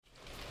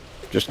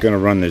Just going to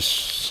run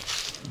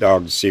this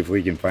dog to see if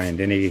we can find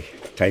any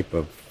type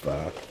of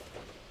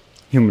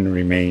human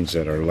remains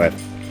that are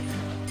left.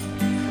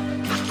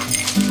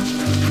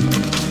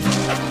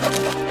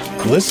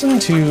 Listen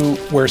to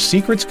Where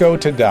Secrets Go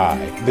to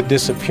Die, The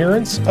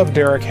Disappearance of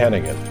Derek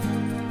Hennigan.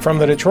 From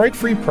the Detroit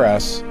Free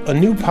Press, a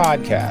new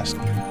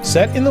podcast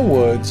set in the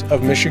woods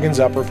of Michigan's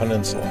Upper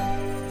Peninsula.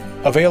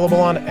 Available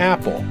on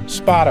Apple,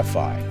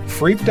 Spotify,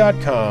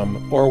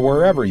 Freep.com, or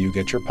wherever you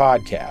get your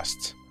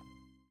podcasts.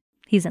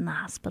 He's in the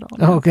hospital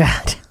now. Oh,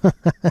 God.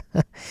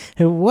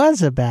 It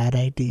was a bad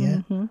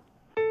idea. Mm-hmm.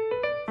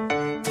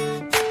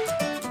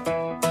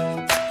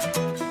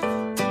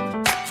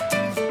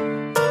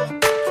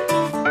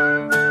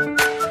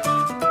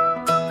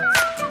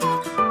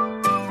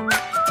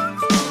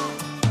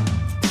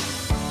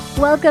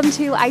 Welcome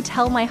to I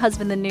Tell My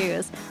Husband the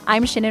News.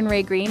 I'm Shannon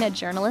Ray Green, a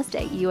journalist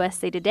at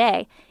USA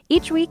Today.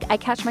 Each week, I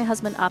catch my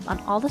husband up on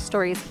all the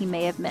stories he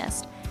may have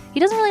missed. He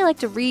doesn't really like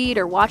to read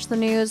or watch the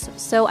news,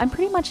 so I'm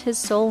pretty much his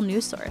sole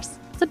news source.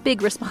 It's a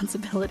big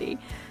responsibility.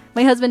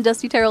 My husband,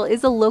 Dusty Terrell,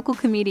 is a local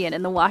comedian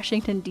in the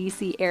Washington,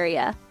 D.C.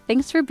 area.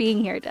 Thanks for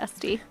being here,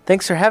 Dusty.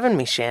 Thanks for having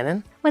me,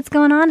 Shannon. What's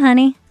going on,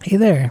 honey? Hey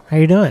there. How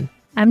you doing?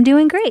 I'm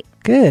doing great.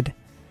 Good.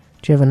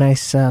 Did you have a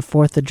nice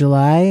 4th of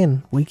July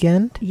and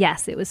weekend?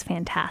 Yes, it was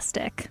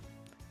fantastic.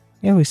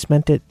 Yeah, we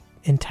spent it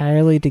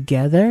entirely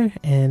together,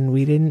 and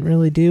we didn't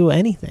really do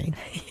anything.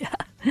 Yeah.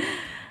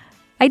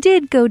 I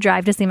did go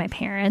drive to see my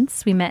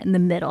parents. We met in the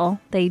middle.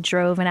 They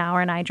drove an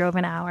hour, and I drove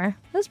an hour.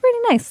 It was pretty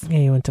nice. Yeah,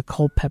 you went to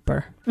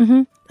Culpeper.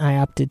 Mm-hmm. I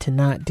opted to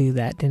not do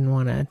that. Didn't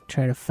want to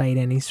try to fight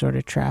any sort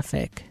of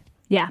traffic.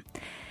 Yeah.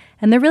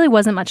 And there really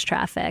wasn't much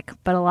traffic,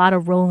 but a lot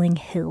of rolling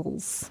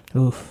hills.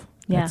 Oof.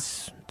 Yeah.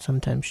 That's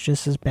sometimes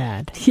just as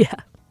bad. Yeah.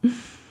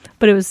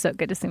 But it was so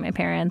good to see my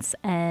parents,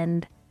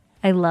 and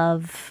I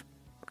love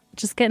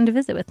just getting to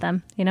visit with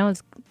them. You know, it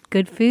was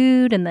good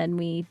food, and then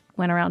we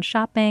went around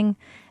shopping,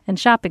 and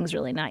shopping's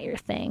really not your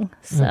thing.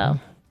 So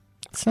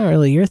It's not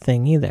really your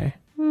thing either.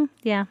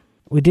 Yeah.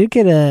 We did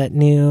get a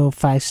new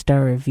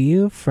 5-star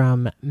review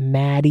from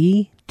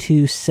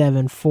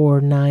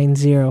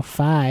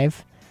Maddie274905.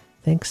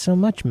 Thanks so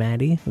much,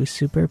 Maddie. We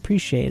super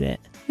appreciate it.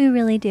 We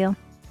really do.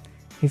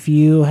 If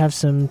you have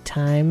some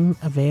time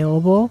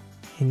available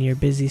in your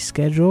busy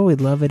schedule,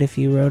 we'd love it if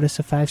you wrote us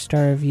a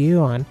 5-star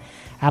review on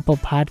Apple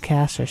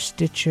Podcasts or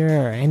Stitcher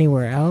or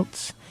anywhere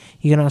else.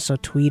 You can also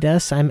tweet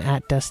us. I'm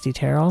at Dusty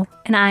Terrell.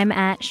 And I'm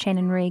at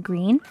Shannon Ray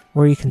Green.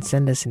 Or you can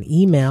send us an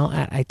email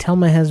at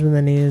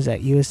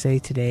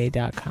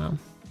itellmyhusbandthenews@usatoday.com.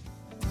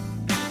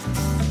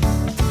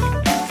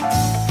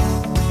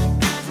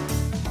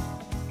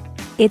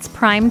 It's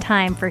prime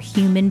time for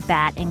human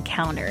bat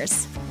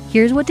encounters.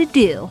 Here's what to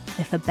do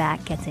if a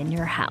bat gets in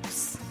your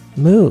house.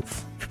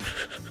 Move.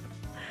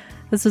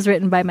 This was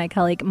written by my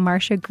colleague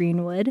Marcia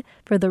Greenwood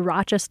for the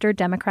Rochester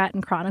Democrat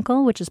and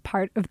Chronicle, which is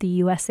part of the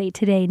USA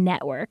Today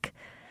network.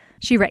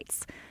 She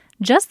writes,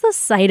 "Just the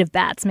sight of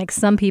bats makes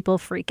some people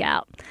freak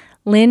out.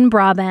 Lynn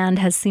Braband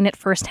has seen it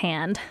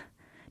firsthand.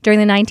 During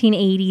the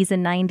 1980s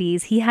and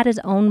 90s, he had his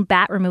own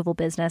bat removal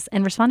business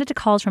and responded to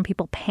calls from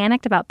people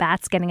panicked about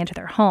bats getting into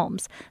their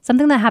homes,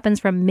 something that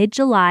happens from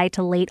mid-July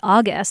to late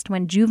August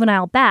when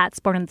juvenile bats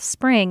born in the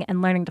spring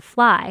and learning to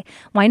fly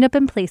wind up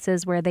in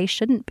places where they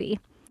shouldn't be."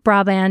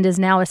 Braband is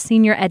now a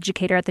senior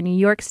educator at the New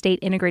York State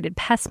Integrated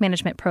Pest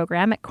Management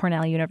Program at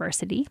Cornell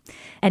University.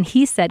 And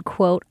he said,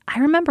 quote, "I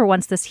remember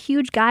once this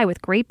huge guy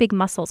with great big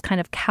muscles kind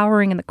of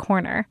cowering in the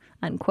corner,"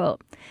 unquote.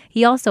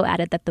 He also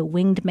added that the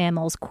winged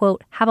mammals,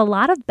 quote, "have a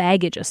lot of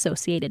baggage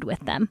associated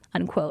with them,"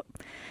 unquote.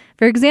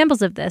 For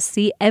examples of this,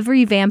 see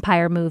every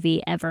vampire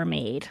movie ever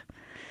made.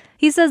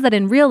 He says that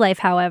in real life,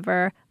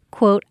 however,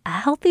 quote, "a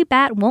healthy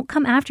bat won't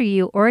come after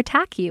you or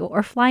attack you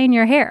or fly in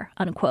your hair,"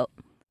 unquote.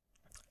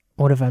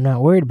 What if I'm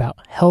not worried about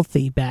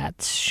healthy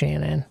bats,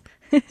 Shannon?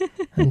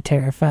 I'm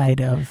terrified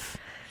of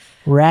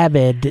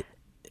rabid,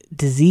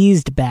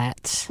 diseased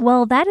bats.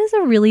 Well, that is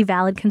a really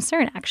valid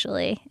concern,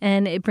 actually.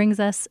 And it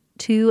brings us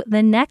to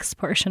the next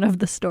portion of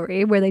the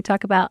story where they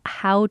talk about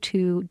how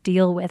to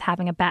deal with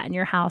having a bat in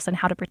your house and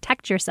how to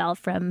protect yourself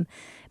from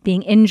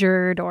being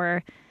injured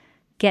or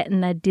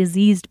getting a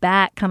diseased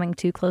bat coming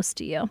too close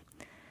to you.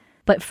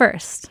 But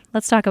first,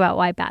 let's talk about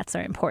why bats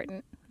are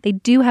important. They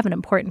do have an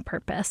important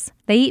purpose.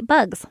 They eat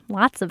bugs,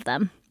 lots of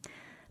them.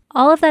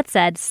 All of that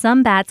said,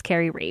 some bats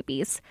carry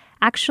rabies.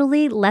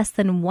 Actually, less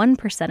than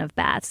 1% of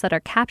bats that are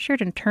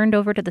captured and turned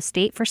over to the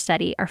state for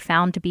study are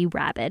found to be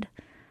rabid.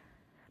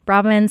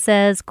 Braband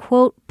says,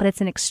 quote, "but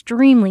it's an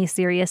extremely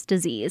serious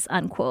disease,"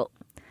 unquote.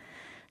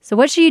 So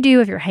what should you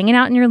do if you're hanging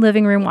out in your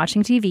living room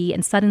watching TV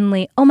and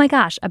suddenly, oh my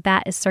gosh, a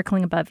bat is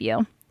circling above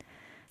you?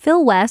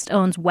 Phil West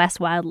owns West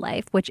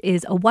Wildlife, which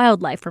is a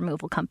wildlife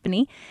removal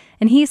company,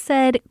 and he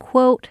said,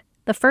 quote,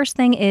 "the first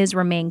thing is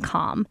remain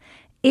calm.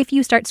 If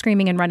you start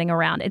screaming and running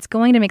around, it's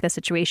going to make the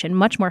situation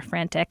much more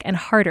frantic and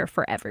harder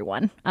for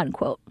everyone,"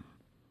 unquote.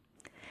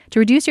 To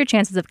reduce your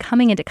chances of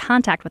coming into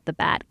contact with the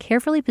bat,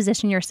 carefully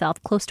position yourself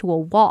close to a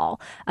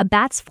wall. A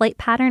bat's flight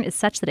pattern is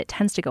such that it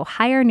tends to go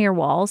higher near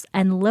walls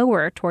and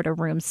lower toward a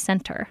room's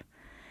center.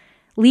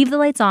 Leave the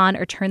lights on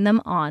or turn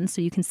them on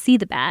so you can see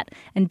the bat,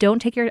 and don't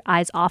take your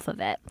eyes off of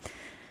it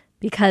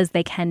because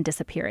they can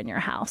disappear in your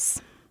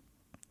house.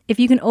 If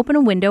you can open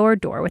a window or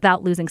door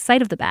without losing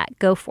sight of the bat,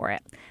 go for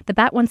it. The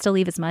bat wants to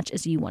leave as much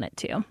as you want it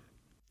to.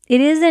 It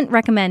isn't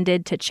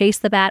recommended to chase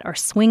the bat or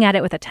swing at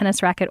it with a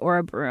tennis racket or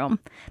a broom.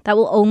 That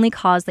will only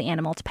cause the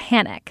animal to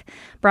panic.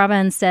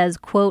 Brabant says,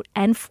 quote,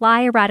 and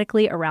fly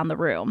erratically around the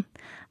room.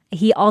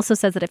 He also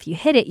says that if you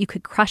hit it, you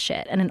could crush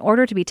it, and in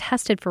order to be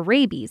tested for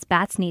rabies,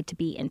 bats need to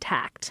be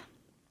intact.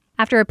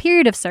 After a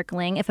period of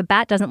circling, if a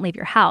bat doesn't leave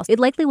your house, it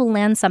likely will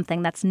land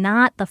something that's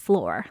not the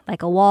floor,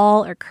 like a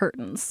wall or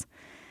curtains.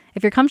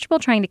 If you're comfortable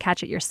trying to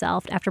catch it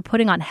yourself, after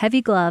putting on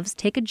heavy gloves,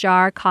 take a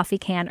jar, coffee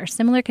can, or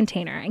similar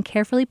container and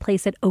carefully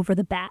place it over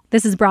the bat.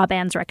 This is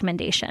Brabant's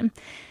recommendation.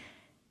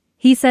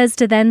 He says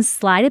to then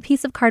slide a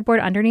piece of cardboard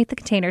underneath the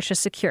container to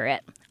secure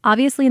it.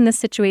 Obviously, in this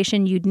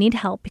situation, you'd need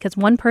help because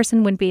one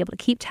person wouldn't be able to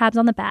keep tabs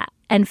on the bat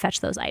and fetch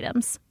those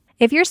items.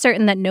 If you're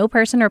certain that no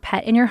person or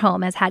pet in your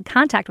home has had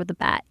contact with the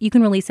bat, you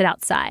can release it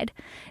outside.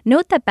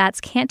 Note that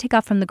bats can't take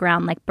off from the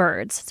ground like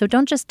birds, so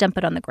don't just dump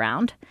it on the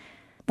ground.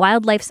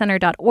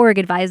 WildlifeCenter.org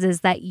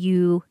advises that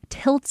you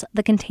tilt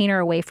the container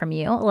away from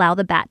you, allow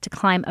the bat to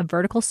climb a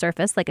vertical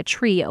surface like a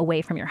tree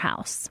away from your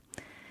house.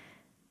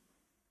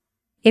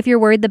 If you're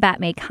worried the bat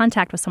made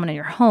contact with someone in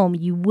your home,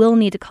 you will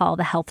need to call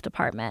the health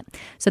department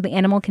so the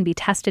animal can be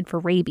tested for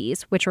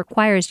rabies, which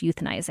requires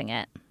euthanizing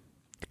it.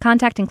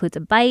 Contact includes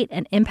a bite,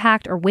 an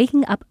impact, or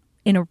waking up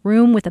in a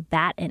room with a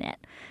bat in it.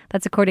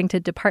 That's according to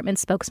department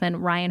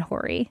spokesman Ryan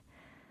Horry.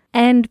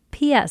 And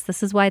P.S.,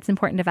 this is why it's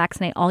important to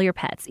vaccinate all your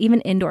pets,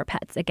 even indoor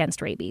pets,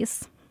 against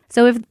rabies.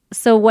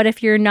 So what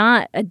if you're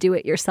not a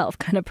do-it-yourself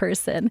kind of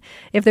person?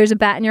 If there's a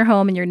bat in your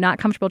home and you're not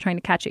comfortable trying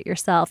to catch it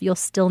yourself, you'll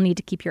still need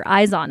to keep your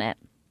eyes on it.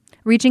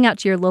 Reaching out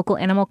to your local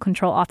animal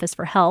control office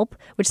for help,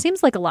 which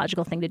seems like a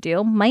logical thing to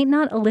do, might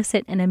not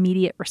elicit an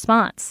immediate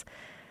response.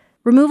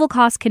 Removal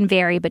costs can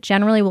vary, but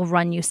generally will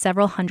run you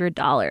several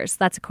 $100s.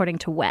 That's according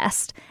to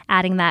West,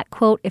 adding that,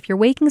 quote, if you're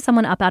waking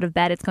someone up out of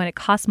bed, it's going to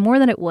cost more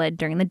than it would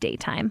during the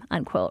daytime,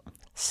 unquote.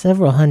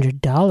 Several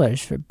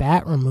 $100s for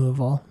bat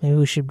removal. Maybe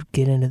we should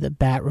get into the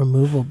bat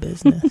removal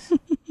business.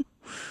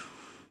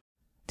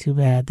 Too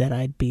bad that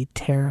I'd be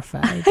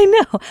terrified. I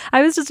know.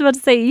 I was just about to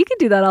say, you can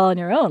do that all on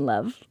your own,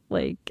 love.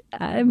 Like,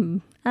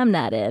 I'm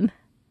not in.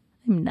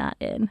 I'm not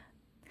in.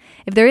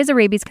 If there is a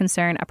rabies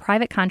concern, a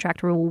private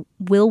contractor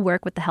will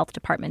work with the health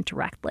department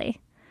directly.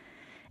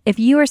 If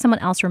you or someone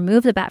else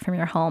removes a bat from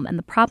your home and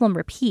the problem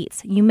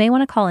repeats, you may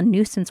want to call a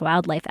nuisance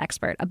wildlife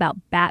expert about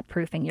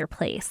bat-proofing your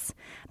place.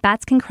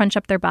 Bats can crunch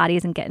up their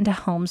bodies and get into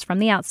homes from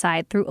the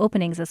outside through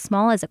openings as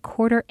small as a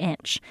 1/4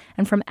 inch,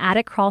 and from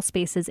attic crawl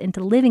spaces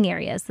into living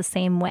areas the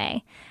same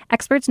way.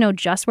 Experts know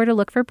just where to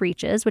look for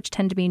breaches, which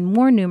tend to be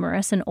more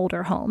numerous in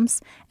older homes,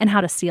 and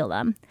how to seal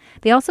them.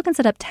 They also can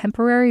set up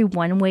temporary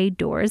one-way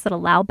doors that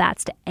allow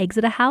bats to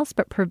exit a house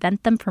but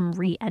prevent them from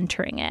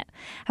re-entering it.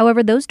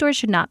 However, those doors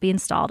should not be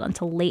installed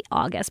until late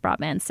August,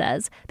 Brabant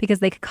says, because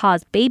they could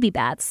cause baby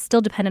bats, still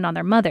dependent on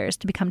their mothers,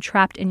 to become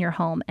trapped in your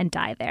home and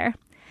die there.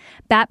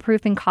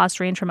 Bat-proofing costs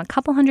range from a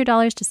couple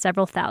 $100s to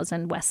several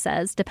thousand, West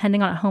says,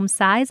 depending on a home's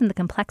size and the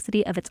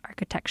complexity of its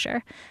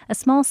architecture. A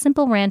small,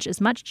 simple ranch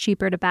is much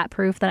cheaper to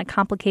bat-proof than a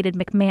complicated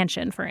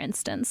McMansion, for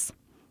instance.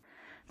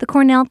 The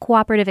Cornell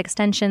Cooperative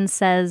Extension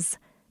says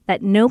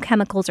that no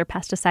chemicals or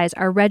pesticides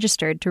are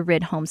registered to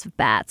rid homes of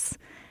bats.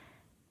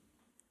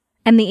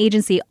 And the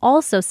agency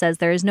also says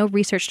there is no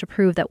research to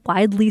prove that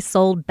widely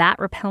sold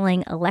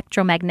bat-repelling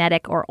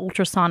electromagnetic or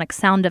ultrasonic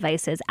sound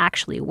devices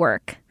actually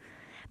work.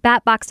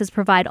 Bat boxes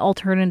provide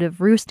alternative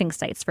roosting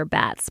sites for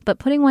bats, but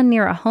putting one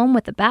near a home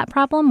with a bat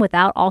problem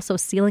without also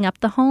sealing up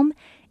the home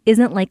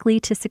isn't likely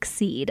to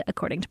succeed,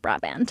 according to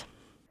Brabant.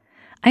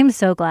 I'm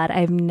so glad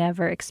I've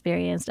never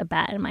experienced a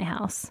bat in my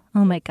house.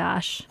 Oh my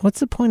gosh.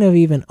 What's the point of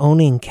even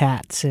owning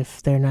cats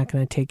if they're not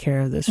going to take care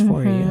of this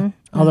for you?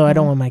 Although I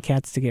don't want my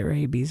cats to get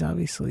rabies,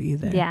 obviously,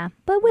 either. Yeah,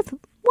 but with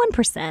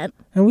 1%.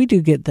 And we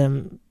do get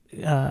them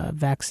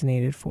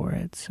vaccinated for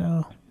it,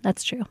 so.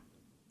 That's true.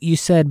 You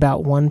said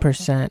about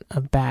 1%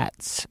 of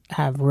bats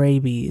have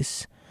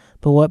rabies,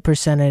 but what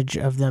percentage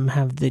of them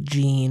have the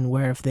gene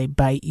where if they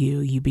bite you,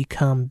 you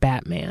become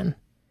Batman?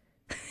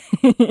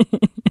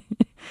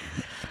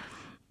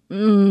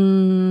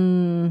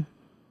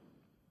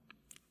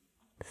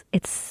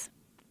 It's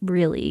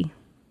really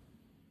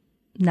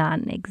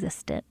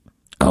non-existent.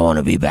 I want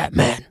to be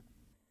Batman.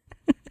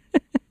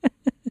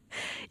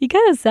 You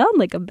kind of sound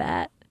like a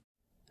bat.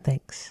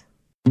 Thanks.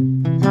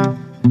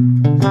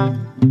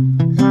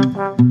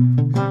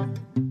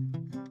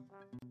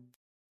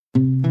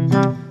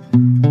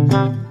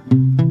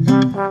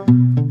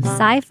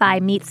 Sci-fi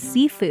meets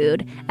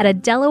seafood at a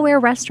Delaware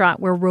restaurant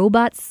where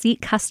robots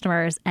seat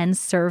customers and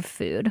serve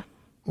food.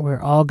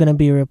 We're all going to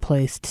be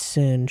replaced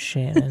soon,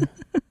 Shannon.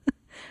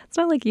 It's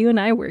not like you and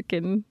I work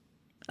in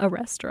a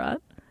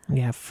restaurant.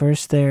 Yeah,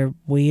 first they're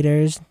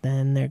waiters,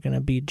 then they're going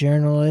to be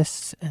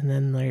journalists, and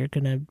then they're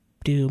going to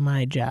do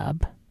my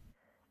job.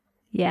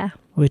 Yeah.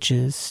 Which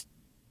is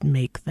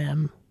make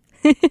them.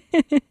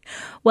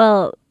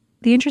 Well,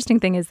 The interesting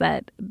thing is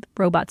that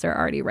robots are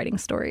already writing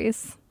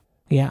stories,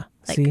 Yeah.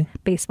 like See?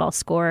 baseball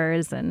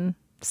scores and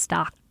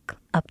stock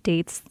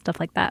updates, stuff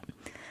like that.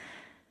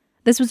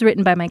 This was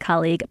written by my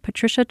colleague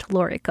Patricia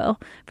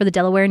Tallorico for the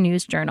Delaware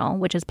News Journal,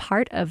 which is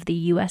part of the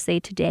USA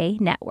Today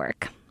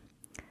network.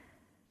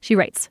 She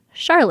writes,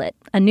 Charlotte,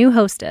 a new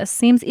hostess,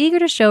 seems eager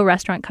to show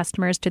restaurant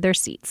customers to their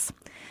seats.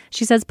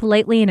 She says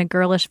politely in a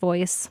girlish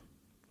voice,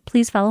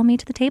 "Please follow me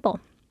to the table."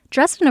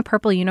 Dressed in a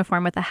purple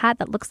uniform with a hat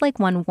that looks like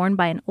one worn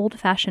by an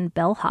old-fashioned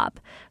bellhop,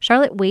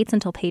 Charlotte waits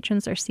until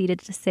patrons are seated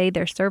to say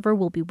their server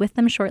will be with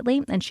them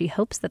shortly, and she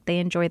hopes that they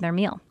enjoy their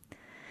meal.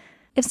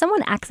 If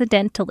someone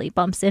accidentally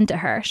bumps into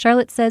her,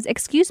 Charlotte says,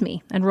 "Excuse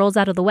me," and rolls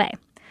out of the way.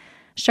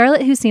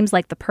 Charlotte, who seems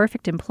like the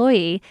perfect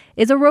employee,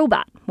 is a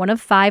robot, one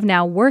of 5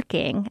 now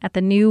working at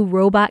the new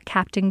Robot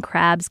Captain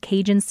Crab's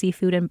Cajun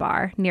Seafood and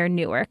Bar near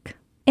Newark.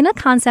 In a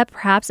concept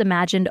perhaps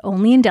imagined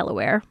only in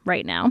Delaware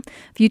right now,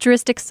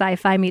 futuristic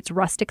sci-fi meets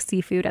rustic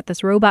seafood at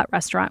this robot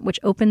restaurant, which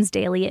opens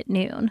daily at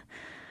noon.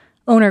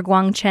 Owner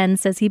Guang Chen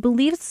says he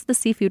believes the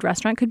seafood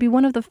restaurant could be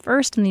one of the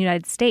first in the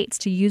United States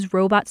to use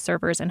robot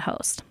servers and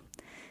hosts.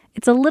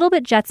 It's a little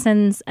bit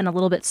Jetsons and a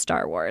little bit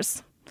Star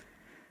Wars.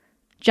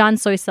 John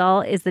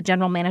Soisel is the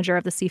general manager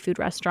of the seafood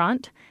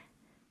restaurant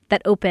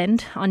that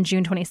opened on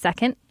June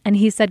 22nd, and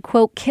he said,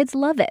 quote, "Kids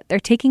love it. They're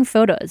taking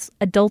photos.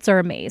 Adults are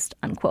amazed,"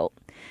 unquote.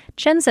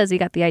 Chen says he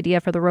got the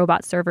idea for the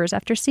robot servers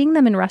after seeing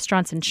them in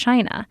restaurants in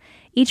China.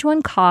 Each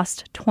one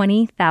cost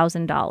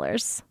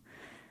 $20,000.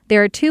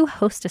 There are 2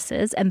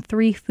 hostesses and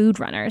 3 food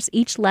runners,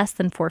 each less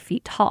than 4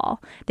 feet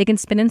tall. They can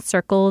spin in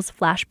circles,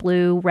 flash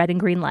blue, red and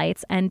green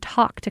lights, and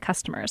talk to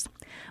customers.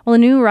 While the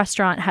new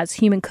restaurant has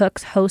human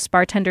cooks, hosts,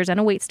 bartenders, and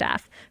a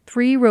waitstaff,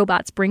 3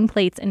 robots bring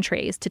plates and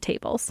trays to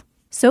tables.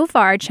 So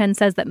far, Chen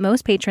says that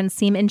most patrons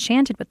seem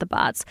enchanted with the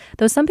bots,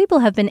 though some people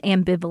have been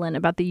ambivalent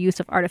about the use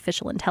of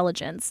artificial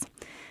intelligence.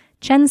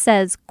 Chen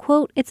says,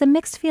 quote, "It's a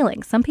mixed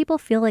feeling. Some people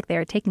feel like they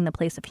are taking the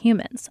place of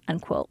humans,"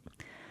 unquote.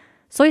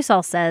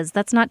 Soisal says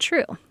that's not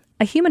true.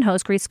 A human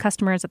host greets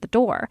customers at the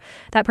door.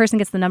 That person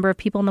gets the number of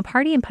people in the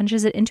party and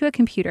punches it into a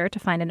computer to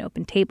find an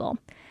open table.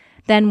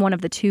 Then one of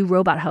the 2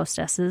 robot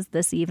hostesses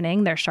this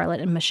evening, they're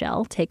Charlotte and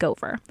Michelle, take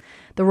over.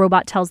 The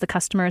robot tells the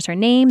customers her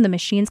name. The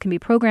machines can be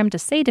programmed to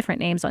say different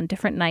names on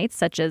different nights,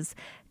 such as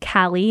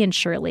Callie and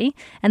Shirley,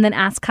 and then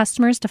ask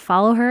customers to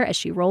follow her as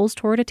she rolls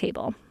toward a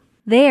table.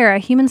 There, a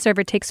human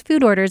server takes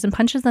food orders and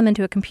punches them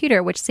into a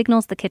computer, which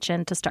signals the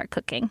kitchen to start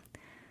cooking.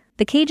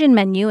 The Cajun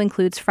menu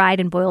includes fried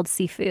and boiled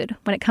seafood.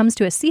 When it comes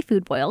to a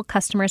seafood boil,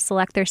 customers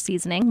select their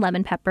seasoning,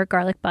 lemon pepper,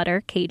 garlic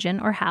butter, Cajun,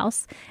 or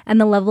house,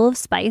 and the level of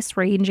spice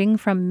ranging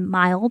from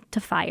mild to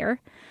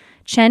fire.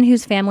 Chen,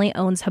 whose family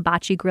owns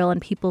Hibachi Grill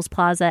and People's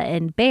Plaza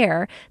in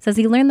Bear, says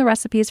he learned the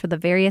recipes for the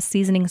various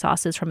seasoning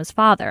sauces from his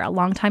father, a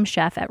longtime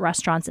chef at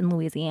restaurants in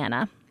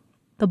Louisiana.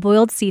 The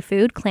boiled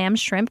seafood, clams,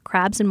 shrimp,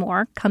 crabs, and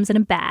more, comes in a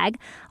bag,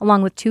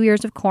 along with 2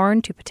 ears of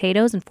corn, 2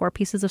 potatoes, and 4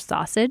 pieces of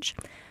sausage.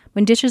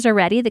 When dishes are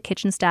ready, the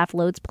kitchen staff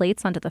loads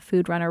plates onto the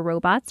food runner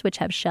robots, which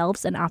have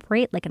shelves and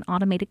operate like an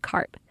automated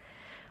cart.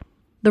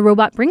 The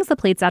robot brings the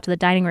plates out to the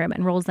dining room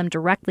and rolls them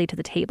directly to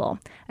the table.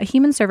 A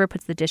human server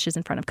puts the dishes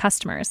in front of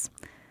customers.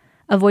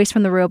 A voice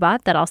from the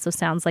robot that also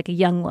sounds like a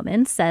young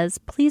woman says,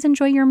 "Please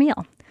enjoy your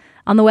meal."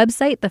 On the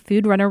website, the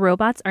food runner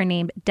robots are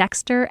named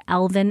Dexter,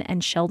 Alvin,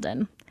 and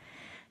Sheldon.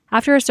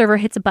 After a server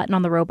hits a button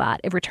on the robot,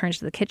 it returns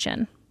to the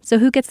kitchen. So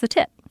who gets the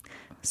tip?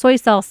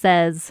 Soisel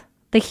says,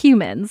 the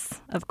humans,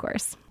 of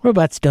course.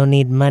 Robots don't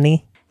need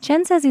money.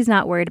 Chen says he's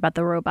not worried about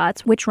the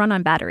robots, which run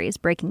on batteries,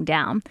 breaking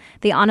down.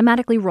 They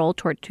automatically roll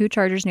toward 2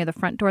 chargers near the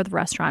front door of the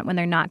restaurant when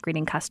they're not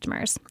greeting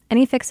customers.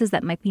 Any fixes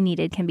that might be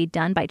needed can be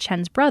done by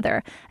Chen's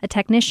brother, a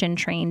technician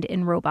trained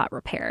in robot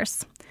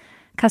repairs.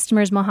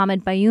 Customers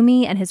Mohammed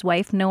Bayumi and his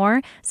wife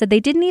Noor said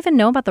they didn't even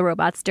know about the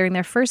robots during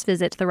their first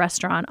visit to the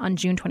restaurant on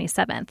June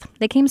 27th.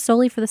 They came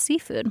solely for the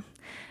seafood.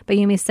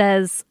 Bayumi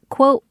says,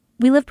 quote,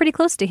 "We live pretty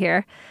close to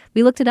here.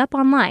 We looked it up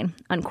online,"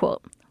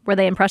 unquote. Were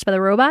they impressed by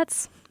the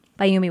robots?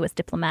 Bayumi was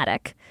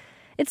diplomatic.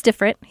 "It's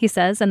different," he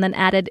says, and then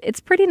added, "It's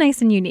pretty nice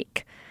and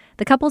unique."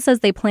 The couple says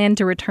they plan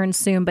to return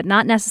soon, but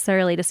not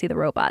necessarily to see the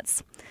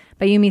robots.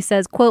 Bayumi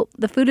says, quote,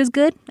 "The food is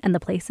good and the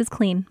place is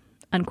clean,"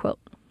 unquote.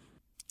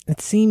 It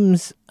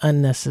seems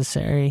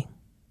unnecessary.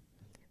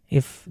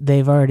 If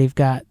they've already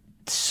got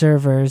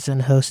servers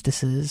and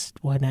hostesses,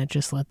 why not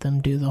just let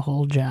them do the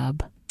whole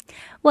job?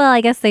 Well,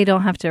 I guess they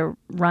don't have to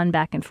run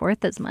back and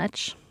forth as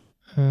much.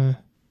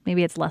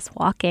 Maybe it's less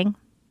walking.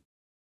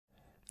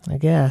 I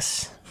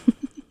guess.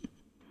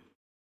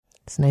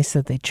 It's nice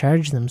that they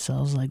charge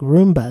themselves like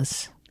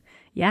Roombas.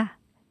 Yeah.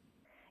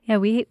 Yeah,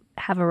 we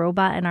have a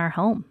robot in our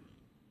home.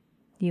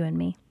 You and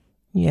me.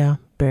 Yeah,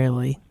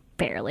 barely.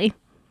 Barely.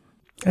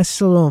 I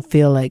still don't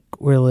feel like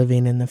we're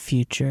living in the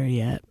future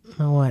yet.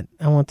 I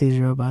want these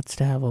robots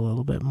to have a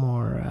little bit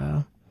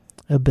more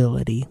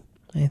ability,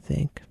 I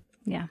think.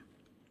 Yeah.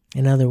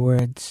 In other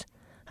words,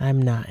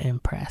 I'm not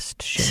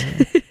impressed,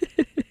 Sharon.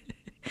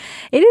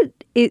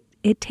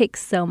 It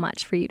takes so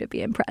much for you to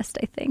be impressed,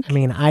 I think. I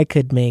mean, I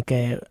could make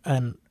a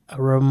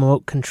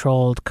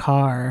remote-controlled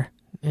car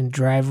and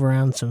drive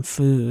around some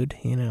food,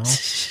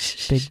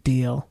 Big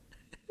deal.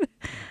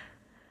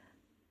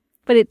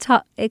 But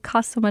it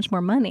costs so much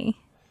more money.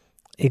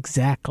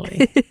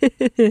 Exactly.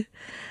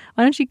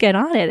 Why don't you get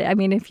on it? I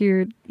mean, if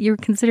you're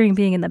considering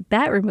being in the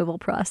bat removal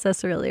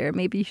process earlier,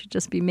 maybe you should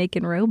just be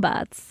making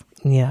robots.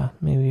 Yeah,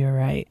 maybe you're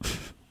right.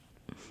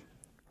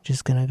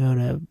 Just gonna go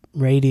to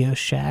Radio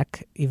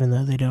Shack, even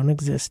though they don't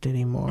exist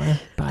anymore.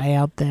 Buy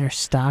out their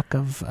stock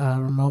of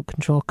remote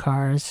control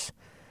cars.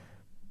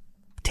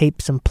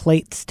 Tape some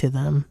plates to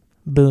them.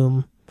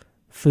 Boom.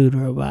 Food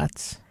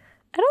robots.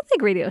 I don't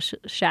think Radio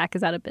Shack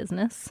is out of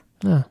business.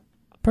 Oh,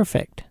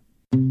 perfect.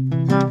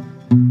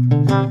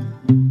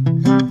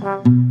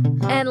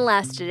 And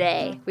last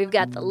today, we've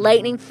got the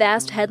lightning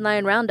fast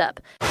headline roundup.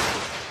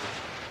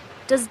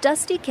 Does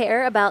Dusty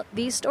care about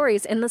these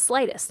stories in the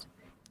slightest?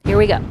 Here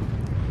we go.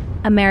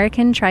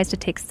 American tries to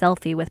take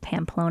selfie with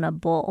Pamplona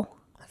bull.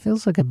 That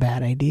feels like a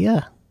bad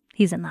idea.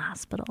 He's in the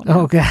hospital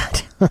now. Oh,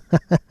 God.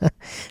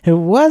 It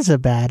was a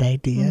bad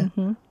idea.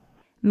 Mm-hmm.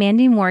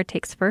 Mandy Moore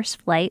takes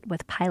first flight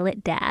with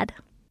pilot dad.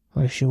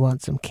 What, does she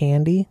want some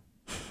candy?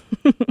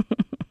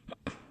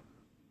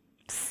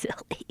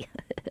 Silly.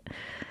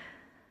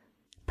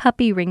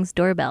 Puppy rings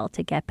doorbell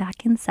to get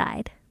back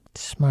inside.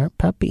 Smart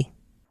puppy.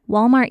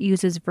 Walmart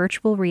uses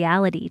virtual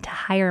reality to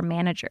hire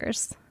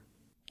managers.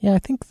 Yeah, I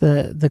think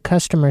the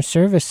customer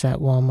service at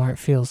Walmart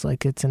feels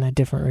like it's in a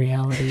different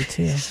reality,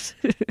 too.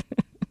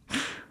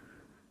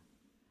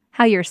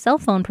 How your cell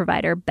phone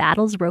provider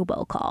battles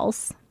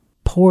robocalls.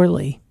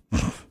 Poorly.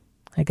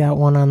 I got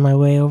one on my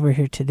way over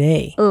here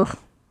today. Ugh.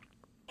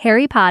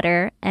 Harry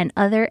Potter and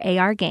other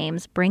AR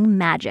games bring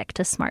magic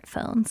to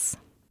smartphones.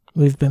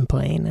 We've been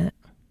playing it.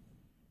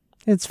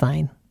 It's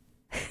fine.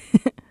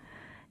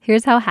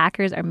 Here's how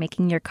hackers are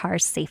making your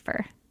cars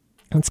safer.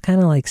 It's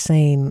kind of like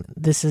saying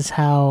this is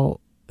how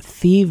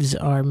thieves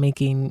are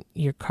making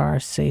your car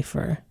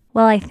safer.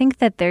 Well, I think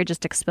that they're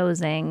just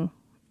exposing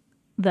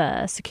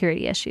the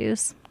security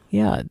issues.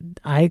 Yeah,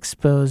 I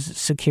expose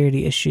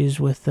security issues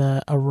with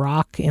a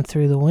rock in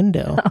through the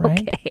window,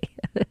 right? Okay.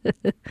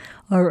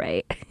 All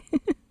right.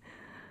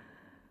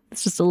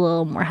 It's just a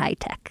little more high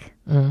tech,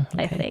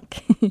 Okay. I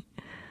think.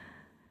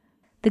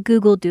 The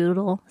Google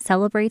Doodle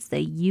celebrates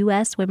the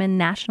U.S. women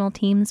national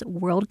team's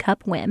World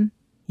Cup win.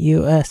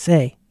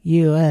 USA.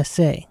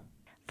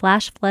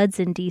 Flash floods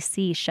in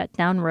D.C. shut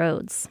down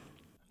roads.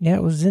 Yeah,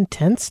 it was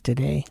intense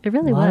today. It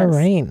really was. A lot of was.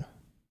 rain.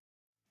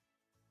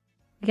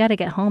 We got to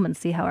get home and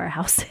see how our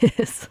house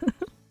is.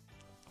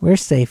 We're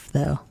safe,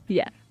 though.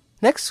 Yeah.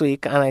 Next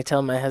week on I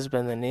Tell My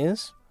Husband the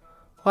News.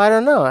 Well, I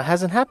don't know. It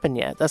hasn't happened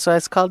yet. That's why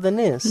it's called the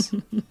news.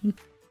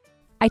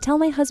 I Tell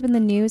My Husband the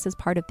News is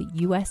part of the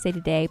USA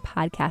Today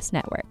podcast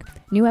network.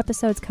 New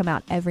episodes come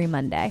out every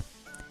Monday.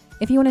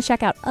 If you want to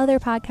check out other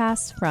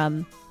podcasts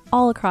from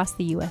all across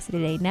the USA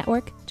Today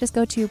network, just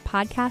go to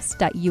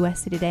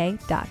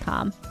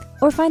podcast.usatoday.com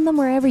or find them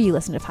wherever you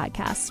listen to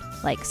podcasts,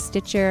 like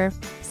Stitcher,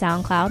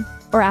 SoundCloud,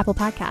 or Apple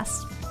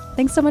Podcasts.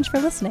 Thanks so much for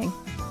listening.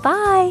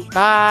 Bye.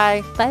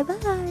 Bye.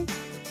 Bye-bye.